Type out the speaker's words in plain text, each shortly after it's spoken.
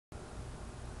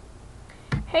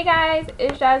Hey guys,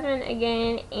 it's Jasmine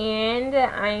again, and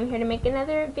I'm here to make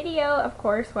another video. Of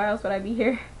course, why else would I be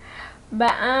here?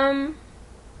 But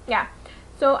yeah.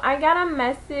 So I got a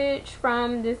message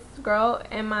from this girl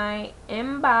in my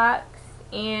inbox,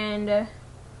 and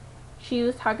she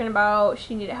was talking about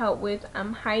she needed help with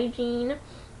hygiene.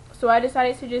 So I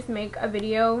decided to just make a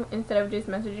video instead of just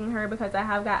messaging her, because I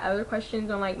have got other questions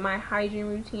on like my hygiene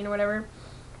routine or whatever.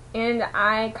 And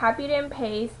I copied and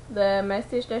pasted the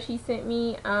message that she sent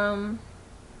me. So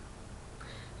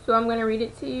I'm going to read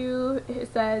it to you.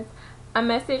 It says, a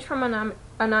message from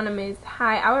Anonymous.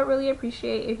 Hi, I would really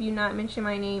appreciate if you not mention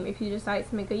my name if you decide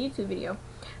to make a YouTube video.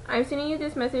 I'm sending you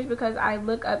this message because I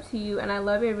look up to you and I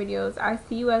love your videos. I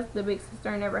see you as the big sister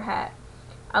I never had.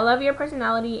 I love your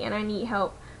personality and I need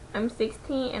help. I'm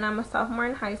 16 and I'm a sophomore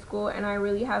in high school, and I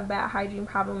really have bad hygiene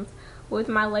problems with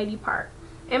my lady part.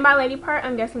 And by lady part,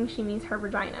 I'm guessing she means her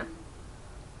vagina.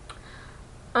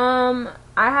 I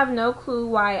have no clue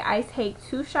why I take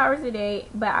 2 showers a day,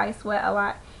 but I sweat a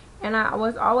lot. And I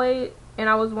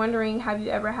was wondering, have you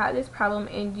ever had this problem,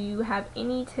 and do you have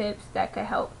any tips that could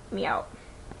help me out?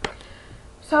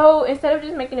 So instead of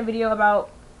just making a video about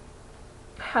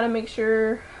how to make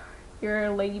sure your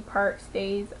lady part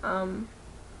stays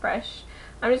fresh,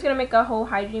 I'm just gonna make a whole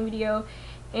hygiene video.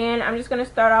 And I'm just going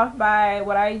to start off by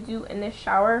what I do in the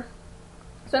shower.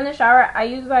 So in the shower, I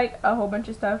use like a whole bunch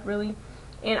of stuff, really.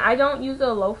 And I don't use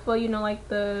a loofah, you know, like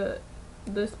the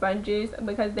sponges,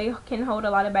 because they can hold a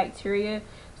lot of bacteria.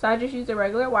 So I just use a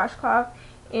regular washcloth.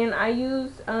 And I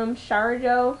use shower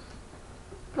gel.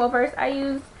 Well, first I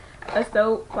use a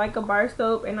soap, like a bar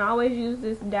soap. And I always use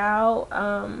this Dow.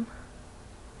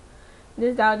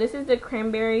 This is the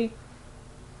cranberry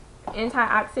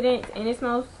antioxidant, and it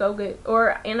smells so good.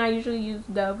 And I usually use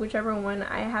Dove, whichever one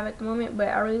I have at the moment, but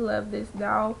I really love this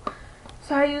Dow.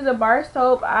 So I use a bar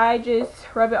soap. I just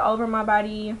rub it all over my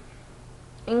body,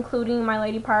 including my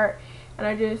lady part, and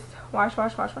I just wash,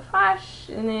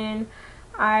 and then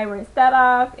I rinse that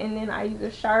off. And then I use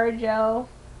a shower gel,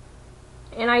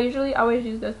 and I usually always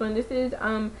use this one. This is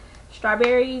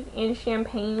strawberries and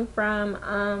champagne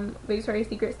from Victoria's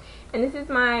Secrets, and this is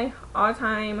my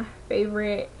all-time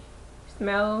favorite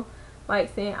smell,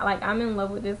 like scent. Like, I'm in love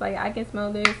with this. Like, I can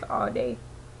smell this all day.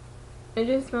 It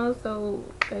just smells so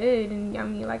good and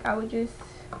yummy. Like, I would just,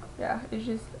 yeah, it's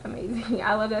just amazing.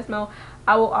 I love that smell.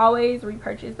 I will always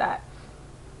repurchase that.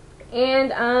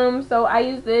 And so I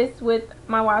use this with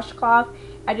my washcloth.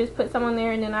 I just put some on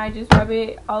there, and then I just rub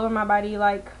it all over my body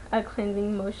like a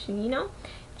cleansing motion, you know,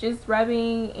 just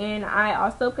rubbing. And I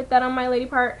also put that on my lady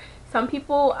part. Some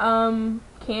people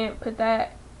can't put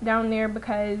that down there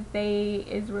because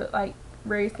like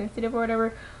very sensitive or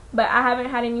whatever, but I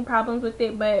haven't had any problems with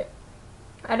it. But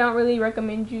I don't really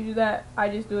recommend you do that. I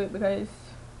just do it because,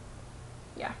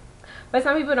 yeah. But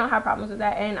some people don't have problems with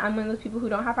that, and I'm one of those people who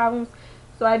don't have problems.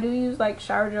 So I do use like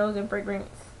shower gels and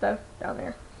fragrance stuff down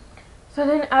there. So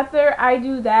then after I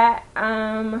do that,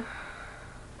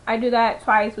 I do that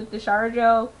twice with the shower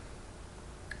gel.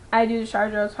 I do the shower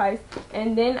gel twice,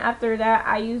 and then after that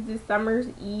I use the Summer's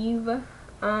Eve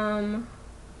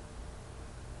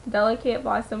Delicate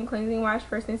Blossom Cleansing Wash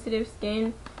for sensitive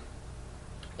skin.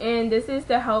 And this is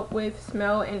to help with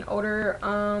smell and odor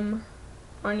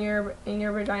in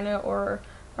your vagina or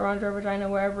around your vagina,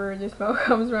 wherever the smell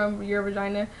comes from your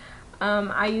vagina.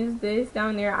 I use this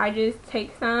down there. I just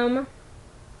take some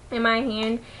in my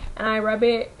hand and I rub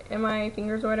it in my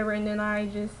fingers or whatever, and then I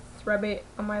just rub it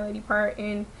on my lady part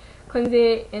and cleanse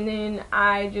it, and then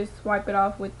I just wipe it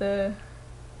off with the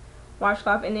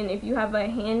washcloth. And then if you have a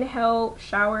handheld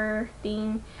shower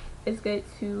thing, it's good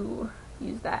to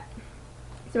use that.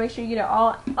 So make sure you get it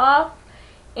all off.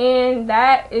 And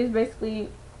that is basically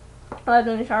all I do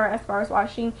in the shower as far as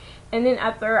washing. And then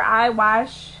after I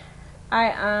wash,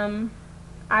 I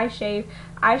shave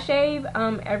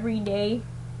every day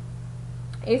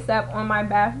except on my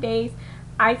bath days.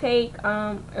 I take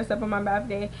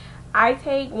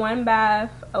one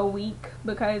bath a week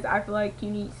because I feel like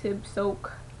you need to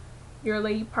soak your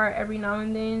lady part every now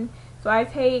and then. So I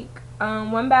take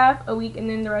one bath a week, and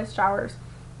then the rest showers.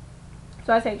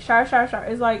 So I take shower.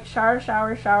 It's like shower,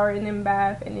 and then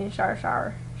bath, and then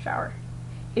shower.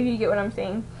 If you get what I'm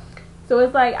saying. So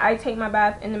it's like I take my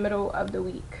bath in the middle of the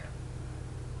week.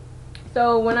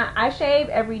 So when I shave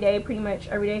every day, pretty much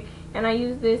every day, and I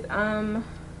use this Skin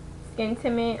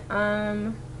Intimate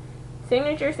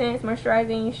Signature Scents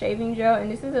Moisturizing Shaving Gel,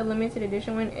 and this is a limited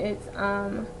edition one. It's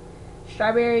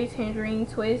Strawberry Tangerine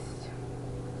Twist.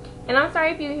 And I'm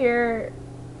sorry if you hear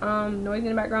noise in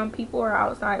the background. People are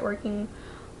outside working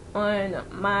on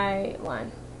my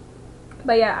lawn.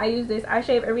 But yeah, I use this. I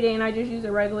shave every day, and I just use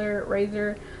a regular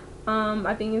razor.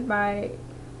 I think it's by,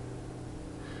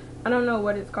 I don't know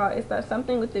what it's called. It's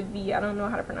something with the V. I don't know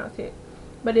how to pronounce it,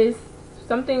 but it's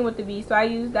something with the V. So I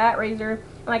use that razor.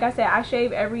 Like I said, I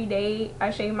shave every day.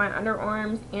 I shave my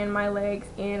underarms and my legs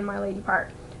and my lady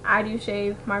part. I do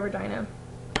shave my vagina.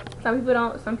 Some people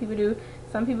don't, some people do.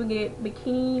 Some people get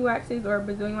bikini waxes or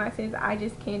bazillion waxes. I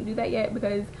just can't do that yet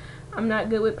because I'm not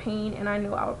good with pain, and I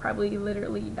know I would probably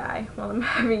literally die while I'm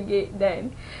having it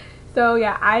done. So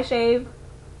yeah, I shave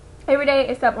every day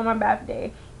except on my bath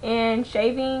day. And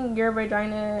shaving your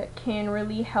vagina can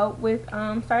really help with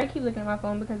sorry, I keep looking at my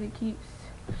phone because it keeps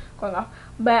going off.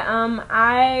 But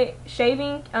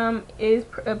shaving is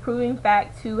a proven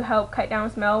fact to help cut down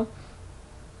smell.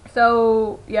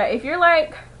 So yeah, if you're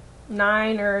like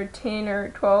 9 or 10 or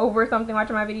 12 or something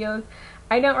watching my videos,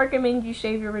 I don't recommend you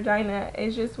shave your vagina.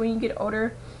 It's just when you get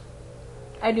older,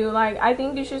 I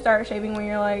think you should start shaving when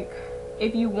you're like,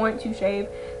 if you want to shave,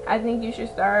 I think you should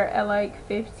start at like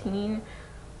 15.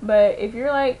 But if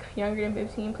you're like younger than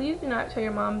 15, please do not tell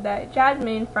your mom that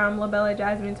Jasmine from Labella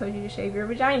Jasmine told you to shave your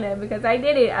vagina, because I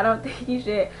did it. I don't think you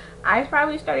should. I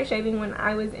probably started shaving when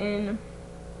I was in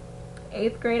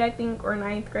 8th grade, I think, or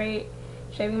 9th grade,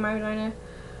 shaving my vagina,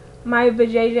 my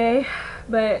vajayjay.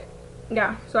 But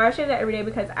yeah, so I shave that every day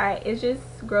because it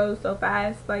just grows so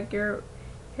fast, like your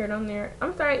hair down there.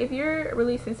 I'm sorry, if you're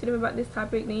really sensitive about this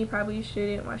topic, then you probably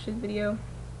shouldn't watch this video.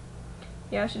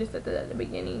 Yeah, I should have said that at the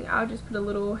beginning. I'll just put a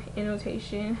little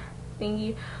annotation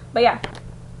thingy. But yeah,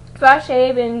 so I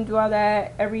shave and do all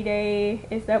that every day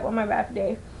except on my bath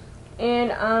day. And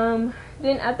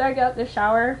then after I get out the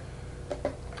shower,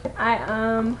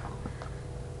 I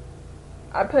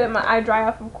dry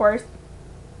off, of course,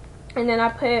 and then I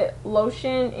put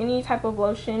lotion, any type of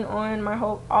lotion, on my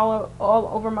all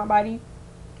over my body.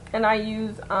 And I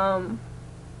use olive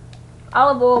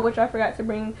oil, which I forgot to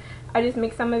bring. I just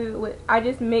mix some of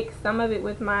it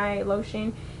with my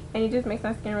lotion, and it just makes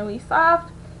my skin really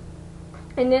soft.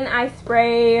 And then I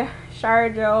spray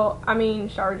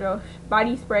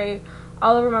body spray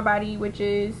all over my body,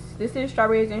 this is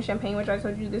strawberries and champagne, which I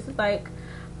told you this is like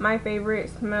my favorite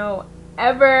smell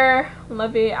ever.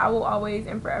 Love it. I will always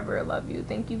and forever love you.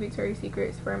 Thank you, Victoria's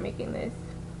Secrets, for making this.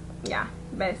 Yeah,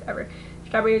 best ever.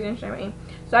 Strawberries and champagne.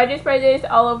 So I just spray this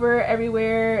all over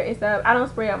everywhere. I don't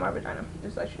spray out my vagina,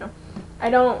 just to let you know. I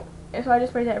don't. And so I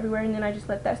just spray that everywhere, and then I just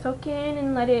let that soak in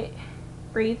and let it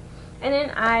breathe. And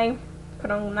then I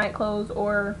put on night clothes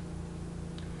or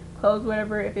clothes,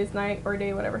 whatever, if it's night or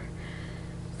day, whatever.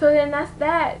 So then that's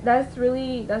that. That's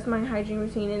my hygiene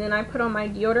routine. And then I put on my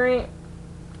deodorant.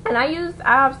 And I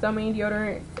have so many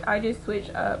deodorants. I just switch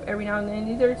up every now and then.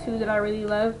 These are 2 that I really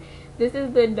love. This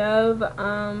is the Dove.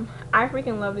 I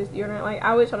freaking love this deodorant. Like,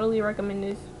 I would totally recommend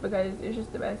this because it's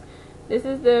just the best. This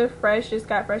is the Fresh Just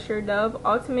Got Fresher Dove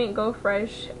Ultimate Go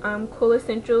Fresh Cool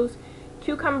Essentials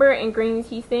Cucumber and Green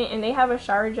Tea Scent. And they have a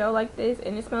shower gel like this,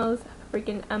 and it smells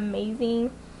freaking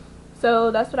amazing.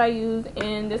 So that's what I use.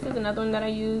 And this is another one that I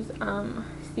use,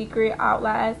 Secret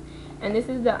Outlast. And this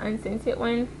is the unscented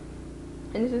one.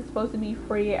 And this is supposed to be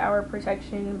 48-hour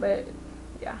protection, but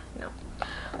yeah, no.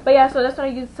 But yeah, so that's what I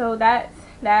use. So that's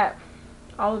that,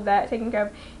 all of that taken care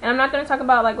of. And I'm not going to talk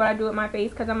about like what I do with my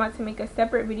face, because I'm about to make a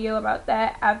separate video about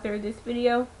that after this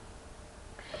video.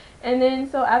 And then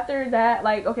so after that,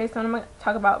 like, okay, so I'm going to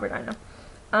talk about vagina.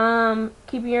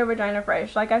 Keeping your vagina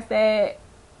fresh. Like I said,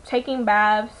 taking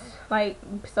baths, like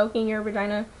soaking your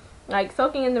vagina, like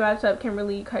soaking in the bathtub can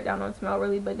really cut down on smell,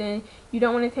 really. But then you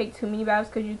don't want to take too many baths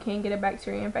because you can get a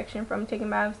bacteria infection from taking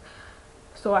baths.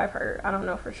 So I've heard. I don't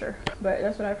know for sure, but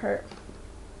that's what I've heard.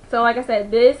 So like I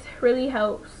said, this really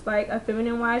helps, like a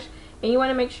feminine wash. And you want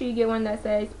to make sure you get one that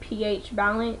says pH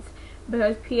balance,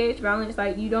 because pH balance,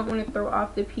 like, you don't want to throw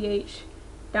off the pH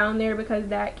down there, because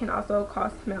that can also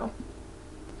cause smell.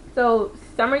 So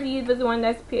Summer's Eve is the one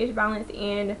that's pH balance,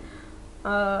 and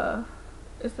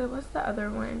what's the other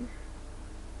one?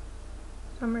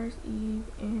 Summer's Eve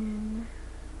and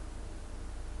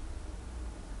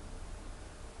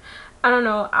I don't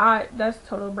know. That's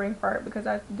total brain fart, because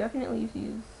I definitely used to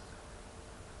use.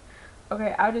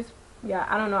 Okay, I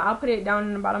don't know. I'll put it down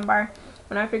in the bottom bar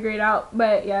when I figure it out.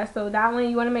 But yeah, so that one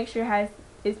you want to make sure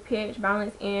is pH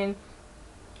balance, and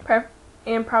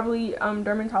probably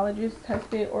dermatologist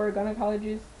tested, or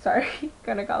gynecologist. Sorry,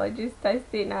 gynecologist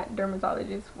tested, not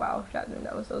dermatologist. Wow, Jasmine,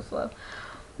 that was so slow.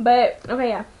 But okay,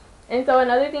 yeah. And so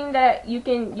another thing that you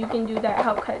can do that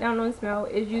help cut down on smell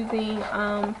is using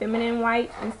feminine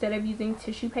wipes instead of using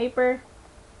tissue paper.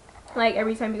 Like,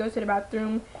 every time you go to the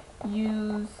bathroom,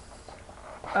 use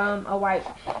a wipe.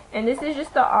 And this is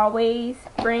just the Always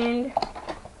brand.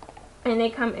 and they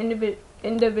come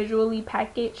individually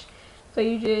packaged, so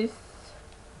you just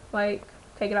like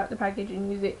take it out the package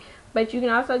and use it. But you can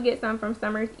also get some from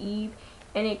Summer's Eve,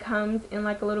 and it comes in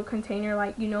like a little container,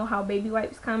 like you know how baby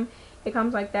wipes come. It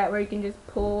comes like that, where you can just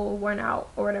pull one out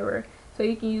or whatever. So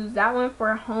you can use that one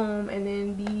for home, and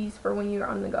then these for when you're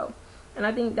on the go. And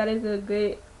I think that is a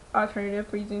good alternative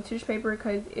for using tissue paper,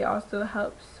 because it also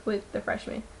helps with the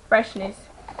freshness.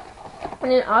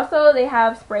 And then also they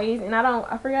have sprays, and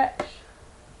I forgot,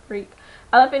 I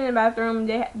left it in the bathroom.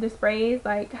 The sprays,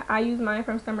 like I use mine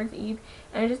from Summer's Eve,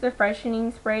 and it's just a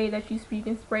freshening spray that you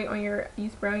can spray on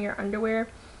your underwear,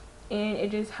 and it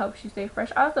just helps you stay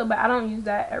fresh also. But I don't use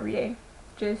that every day.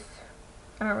 I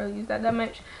don't really use that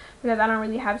much, because I don't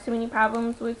really have too many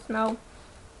problems with smell.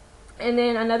 And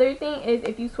then another thing is,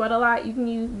 if you sweat a lot, you can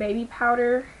use baby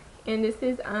powder, and this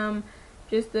is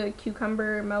just the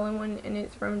cucumber melon one, and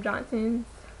it's from Johnson's.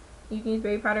 You can use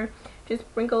baby powder, just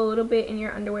sprinkle a little bit in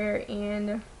your underwear,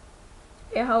 and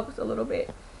it helps a little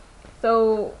bit.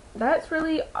 So that's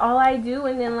really all I do.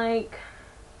 And then, like,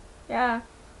 yeah,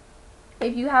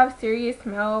 if you have serious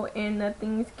smell and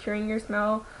nothing's curing your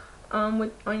smell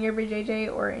on your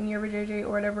vajayjay or in your vajayjay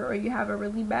or whatever, or you have a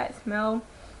really bad smell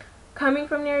coming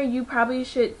from there, you probably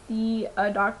should see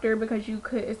a doctor, because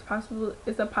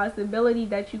it's a possibility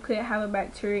that you could have a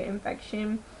bacteria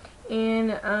infection, and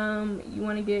you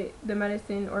want to get the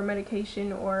medicine or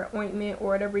medication or ointment or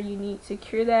whatever you need to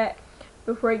cure that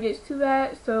before it gets to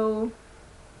that. So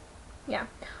yeah,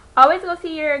 always go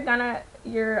see your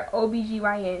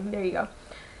OBGYN, there you go,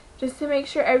 just to make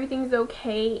sure everything's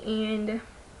okay and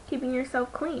keeping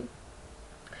yourself clean.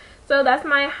 So that's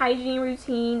my hygiene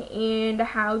routine and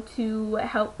how to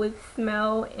help with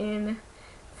smell and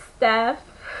stuff.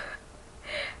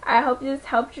 I hope this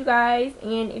helped you guys,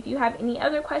 and if you have any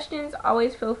other questions,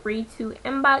 always feel free to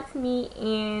inbox me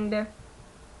and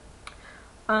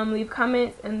leave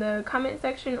comments in the comment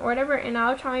section or whatever, and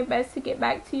I'll try my best to get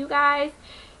back to you guys.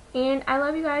 And I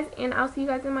love you guys, and I'll see you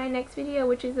guys in my next video,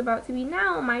 which is about to be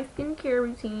now my skincare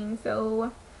routine.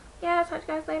 So yeah, talk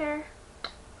to you guys later.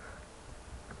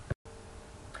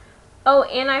 Oh,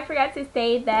 and I forgot to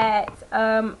say that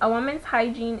a woman's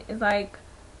hygiene is like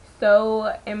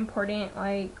so important.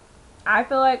 Like, I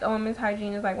feel like a woman's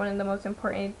hygiene is like one of the most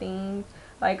important things.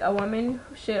 Like, a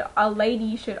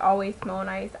lady should always smell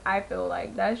nice. I feel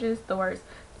like that's just the worst,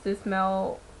 to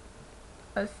smell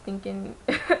a stinking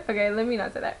okay, let me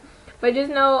not say that, but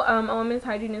just know a woman's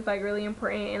hygiene is like really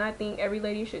important, and I think every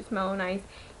lady should smell nice.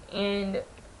 And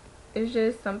it's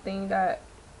just something that,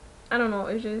 I don't know,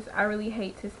 it's just, I really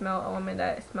hate to smell a woman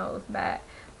that smells bad.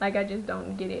 Like, I just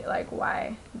don't get it. Like,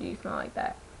 why do you smell like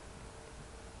that?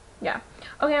 Yeah,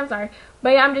 okay, I'm sorry, but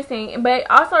yeah, I'm just saying. But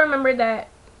also remember that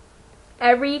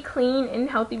every clean and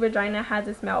healthy vagina has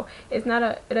a smell. It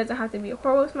doesn't have to be a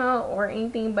horrible smell or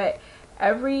anything, but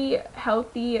every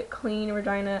healthy, clean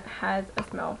vagina has a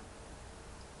smell.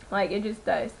 Like, it just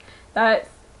does. That's,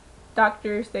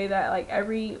 doctors say that, like,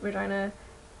 every vagina,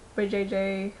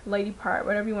 vajayjay, lady part,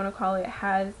 whatever you want to call it,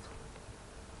 has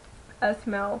a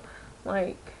smell.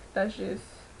 Like, that's just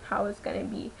how it's gonna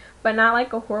be. But not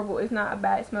like a horrible, it's not a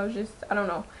bad smell, it's just, I don't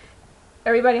know,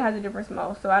 everybody has a different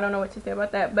smell, so I don't know what to say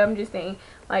about that. But I'm just saying,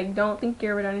 like, don't think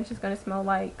your vagina is just gonna smell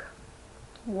like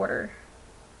water,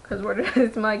 because water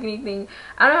doesn't smell like anything.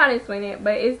 I don't know how to explain it,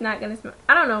 but it's not gonna smell,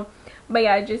 I don't know. But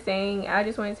yeah, just saying, I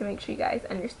just wanted to make sure you guys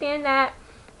understand that.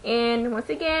 And once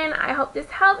again, I hope this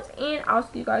helps, and I'll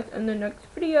see you guys in the next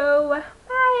video.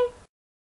 Bye.